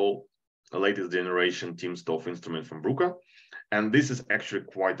 so the latest generation timsTOF instrument from Bruker. And this is actually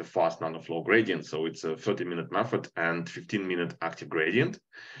quite a fast nanoflow gradient. So it's a 30-minute method and 15-minute active gradient.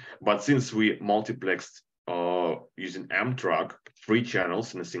 But since we multiplexed using MTRAC 3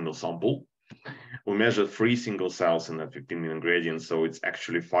 channels in a single sample, we measured 3 single cells in that 15-minute gradient. So it's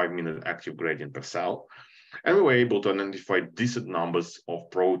actually 5-minute active gradient per cell. And we were able to identify decent numbers of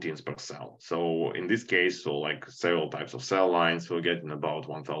proteins per cell. So in this case, so like several types of cell lines, we're getting about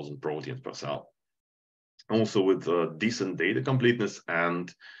 1,000 proteins per cell. Also with decent data completeness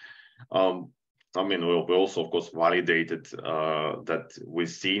and I mean, we also, of course, validated that we're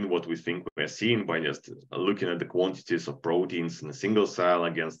seeing what we think we're seeing by just looking at the quantities of proteins in a single cell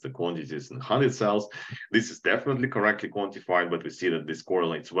against the quantities in 100 cells. This is definitely correctly quantified, but we see that this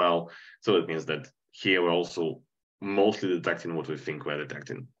correlates well. So it means that here we're also mostly detecting what we think we're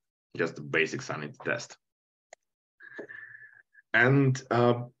detecting, just the basic sanity test. And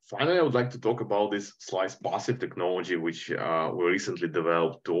finally, I would like to talk about this slice passive technology, which we recently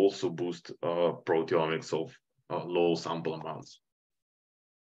developed to also boost proteomics of low sample amounts.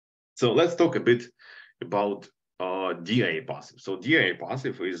 So let's talk a bit about DIA passive. So DIA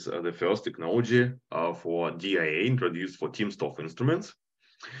passive is the first technology for DIA introduced for timsTOF instruments.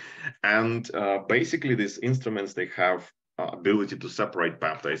 And basically, these instruments, they have ability to separate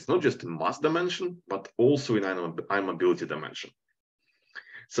peptides, not just in mass dimension, but also in ion mobility dimension.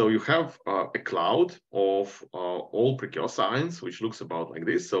 So you have a cloud of all precursor ions, which looks about like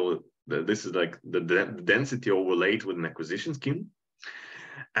this. So this is like the density overlaid with an acquisition scheme.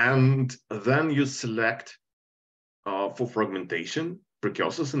 And then you select for fragmentation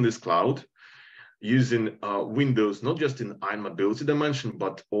precursors in this cloud using windows, not just in ion mobility dimension,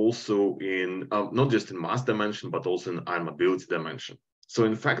 but also in, not just in mass dimension, but also in ion mobility dimension. So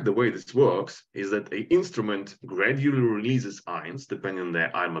in fact, the way this works is that an instrument gradually releases ions depending on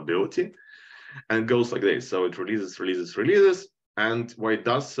their ion mobility, and it goes like this. So it releases, and when it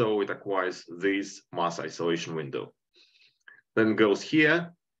does so, it acquires this mass isolation window. Then goes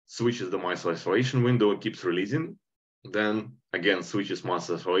here, switches the mass isolation window, keeps releasing. Then again, switches mass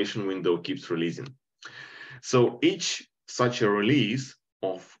isolation window, keeps releasing. So each such a release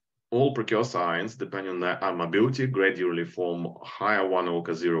of all precursor ions, depending on their ion mobility, gradually form higher 1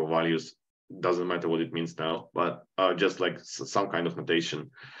 over 0 values. Doesn't matter what it means now, but just like some kind of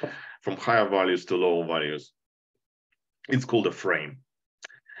notation from higher values to lower values. It's called a frame.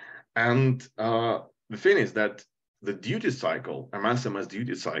 And the thing is that the duty cycle, a mass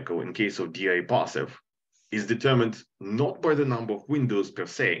duty cycle in case of DIA passive, is determined not by the number of windows per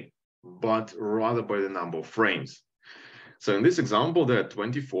se, but rather by the number of frames. So in this example, there are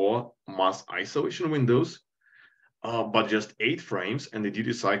 24 mass isolation windows, but just 8 frames, and the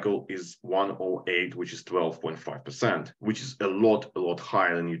duty cycle is 108, which is 12.5%, which is a lot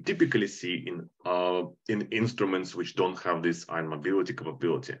higher than you typically see in instruments which don't have this ion mobility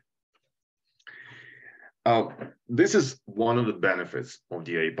capability. This is one of the benefits of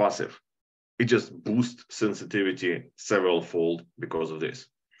DIA passive. It just boosts sensitivity several-fold because of this.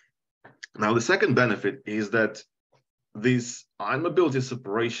 Now, the second benefit is that this ion mobility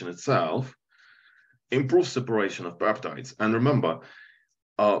separation itself improves separation of peptides. And remember,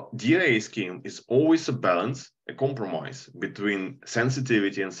 DIA scheme is always a balance, a compromise between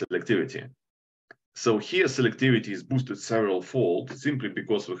sensitivity and selectivity. So here, selectivity is boosted several-fold simply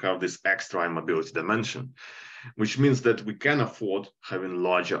because we have this extra ion mobility dimension, which means that we can afford having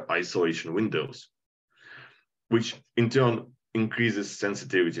larger isolation windows, which in turn increases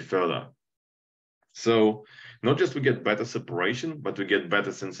sensitivity further. So not just we get better separation, but we get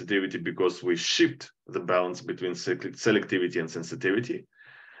better sensitivity because we shift the balance between selectivity and sensitivity.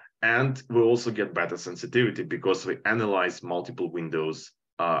 And we also get better sensitivity because we analyze multiple windows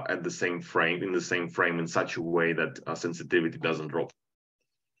at the same frame, in such a way that sensitivity doesn't drop.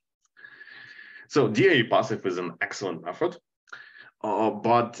 So DIA passive is an excellent method,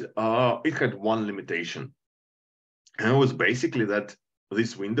 but it had one limitation. And it was basically that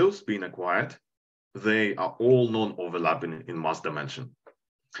these windows being acquired, they are all non-overlapping in mass dimension.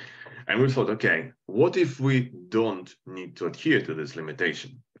 And we thought, okay, what if we don't need to adhere to this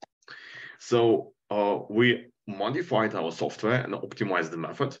limitation? So we modified our software and optimized the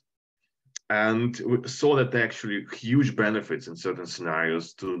method. And we saw that there are actually huge benefits in certain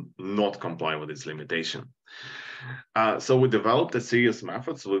scenarios to not comply with this limitation. So we developed a series of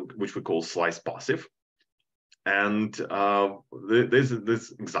methods, which we call slice passive. And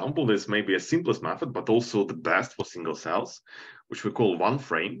this example, this may be a simplest method, but also the best for single cells, which we call one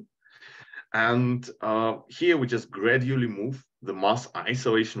frame. And here we just gradually move the mass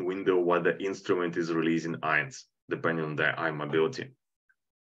isolation window while the instrument is releasing ions, depending on their ion mobility.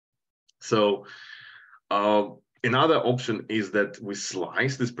 So another option is that we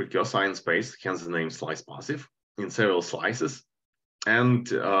slice this precursor ion space, hence the name slice passive, in several slices, and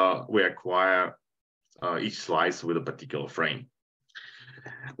we acquire each slice with a particular frame.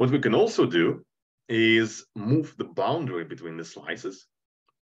 What we can also do is move the boundary between the slices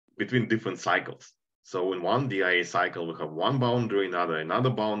between different cycles. So in one DIA cycle, we have one boundary, another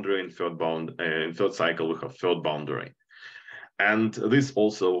boundary, in third cycle, we have third boundary. And this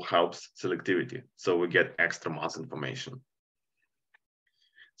also helps selectivity. So we get extra mass information.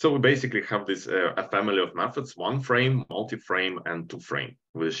 So we basically have this a family of methods: one frame, multi-frame, and two frame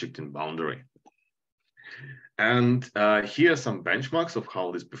with a shifting boundary. And here are some benchmarks of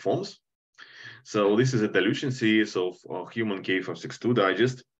how this performs. So this is a dilution series of human K562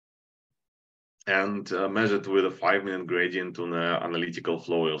 digest, and measured with a 5-minute gradient on an analytical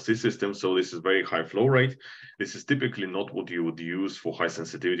flow LC system. So this is very high flow rate. This is typically not what you would use for high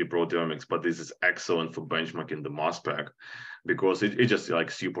sensitivity proteomics, but this is excellent for benchmarking the mass spec, because it's just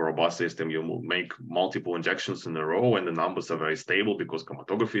like super robust system. You make multiple injections in a row and the numbers are very stable because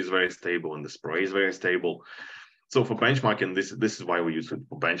chromatography is very stable and the spray is very stable. So for benchmarking, this is why we use it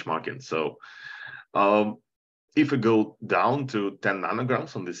for benchmarking. So if we go down to 10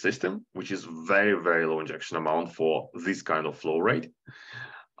 nanograms on this system, which is very, very low injection amount for this kind of flow rate,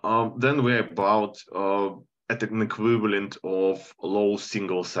 then we're about at an equivalent of low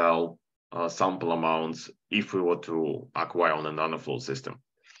single cell sample amounts if we were to acquire on a nanoflow system.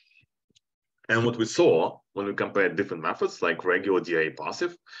 And what we saw when we compared different methods like regular DA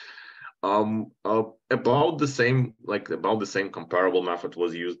passive, about the same comparable method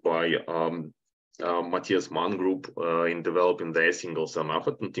was used by Matthias Mann group in developing their single cell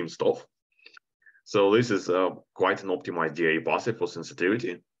method and Team Stoff. So this is quite an optimized DA passive for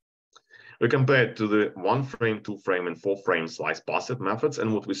sensitivity. We compared to the 1-frame, 2-frame, and 4-frame slice passive methods,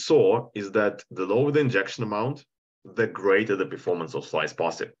 and what we saw is that the lower the injection amount, the greater the performance of slice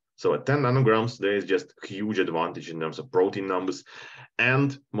passive. So at 10 nanograms, there is just huge advantage in terms of protein numbers,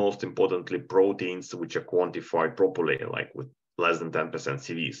 and most importantly, proteins which are quantified properly, like with less than 10%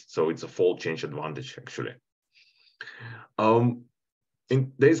 CVs. So it's a fold change advantage, actually.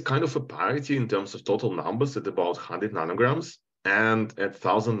 There's kind of a parity in terms of total numbers at about 100 nanograms, and at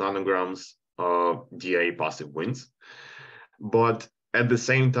 1,000 nanograms, DA passive wins. But at the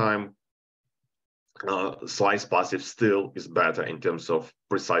same time, slice passive still is better in terms of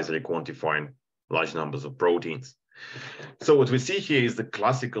precisely quantifying large numbers of proteins. So what we see here is the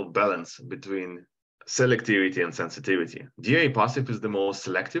classical balance between selectivity and sensitivity. DA passive is the most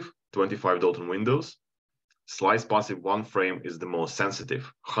selective, 25 Dalton windows. Slice passive 1-frame is the most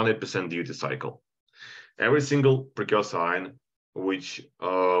sensitive, 100% duty cycle. Every single precursor ion which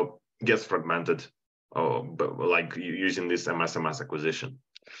gets fragmented, like using this MS-MS acquisition.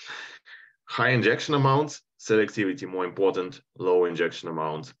 High injection amounts, selectivity more important. Low injection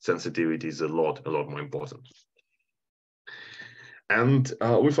amounts, sensitivity is a lot more important. And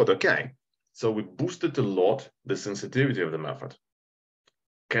we thought, okay, so we boosted a lot the sensitivity of the method.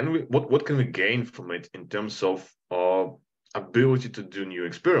 What can we gain from it in terms of ability to do new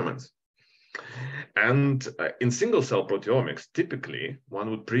experiments? And in single cell proteomics, typically one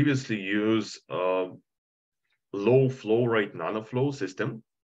would previously use low flow rate nanoflow system,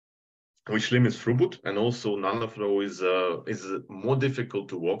 which limits throughput, and also nanoflow is more difficult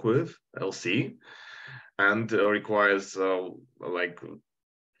to work with, LC, and requires like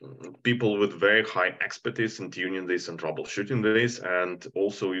people with very high expertise in tuning this and troubleshooting this, and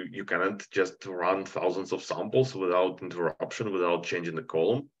also you cannot just run thousands of samples without interruption, without changing the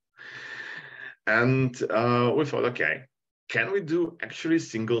column. And we thought, okay, can we do actually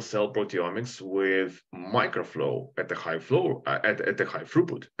single cell proteomics with microflow at a high flow at a high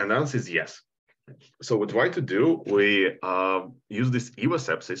throughput? And the answer is yes. So what we try to do, we use this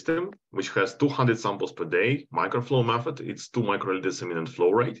EVASEP system, which has 200 samples per day microflow method. It's 2 microliters a minute flow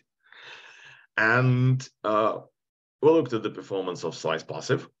rate. And we looked at the performance of slice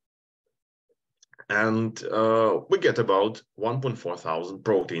passive. And we get about 1.4 thousand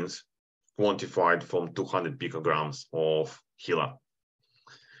proteins quantified from 200 picograms of HeLa.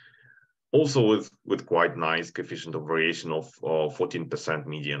 Also with quite nice coefficient of variation of 14%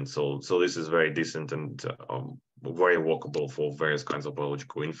 median. So this is very decent and very workable for various kinds of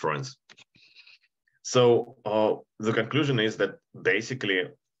biological inference. So the conclusion is that basically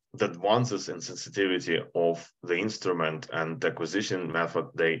the advances in sensitivity of the instrument and the acquisition method,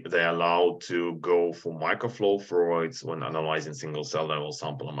 they allow to go for microflow fluorides when analyzing single cell level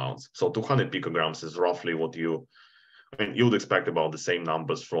sample amounts. So 200 picograms is roughly what you would expect about the same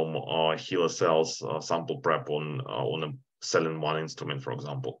numbers from HeLa cells sample prep on a cell-in-one instrument, for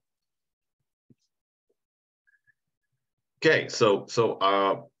example. Okay, so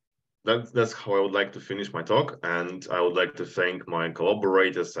that's how I would like to finish my talk, and I would like to thank my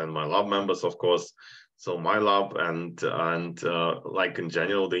collaborators and my lab members, of course. So my lab and like in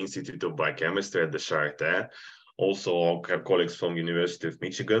general, the Institute of Biochemistry at the Charité. Also have colleagues from University of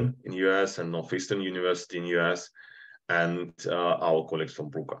Michigan in US and Northeastern University in US, and our colleagues from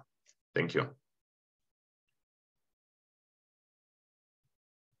Bruka. Thank you.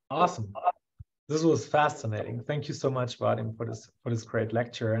 Awesome. This was fascinating. Thank you so much, Vadim, for this great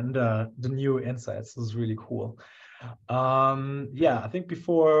lecture and the new insights. This is really cool. Yeah, I think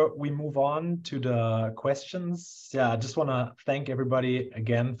before we move on to the questions, I just want to thank everybody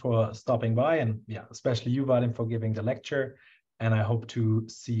again for stopping by, and especially you, Vadim, for giving the lecture. And I hope to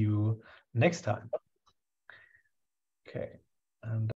see you next time. Okay, and